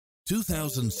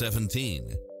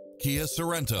2017 Kia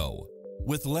Sorento.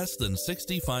 With less than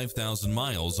 65,000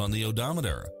 miles on the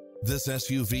odometer, this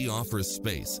SUV offers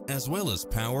space as well as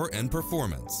power and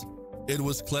performance. It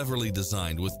was cleverly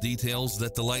designed with details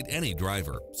that delight any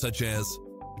driver, such as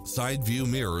side view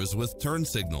mirrors with turn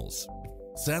signals,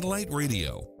 satellite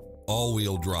radio,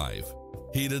 all-wheel drive,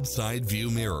 heated side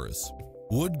view mirrors,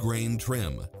 wood grain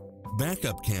trim,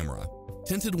 backup camera,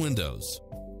 tinted windows,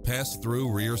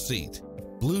 pass-through rear seat,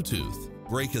 Bluetooth,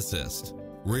 brake assist,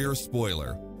 rear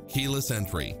spoiler, keyless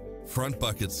entry, front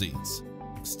bucket seats,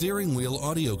 steering wheel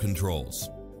audio controls,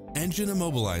 engine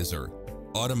immobilizer,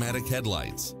 automatic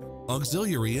headlights,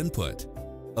 auxiliary input,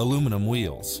 aluminum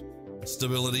wheels,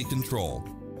 stability control,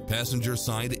 passenger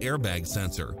side airbag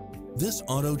sensor. This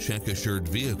AutoCheck assured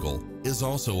vehicle is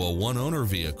also a one-owner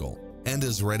vehicle and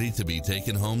is ready to be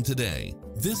taken home today.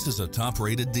 This is a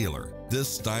top-rated dealer. This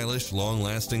stylish,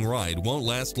 long-lasting ride won't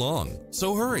last long,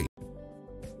 so hurry.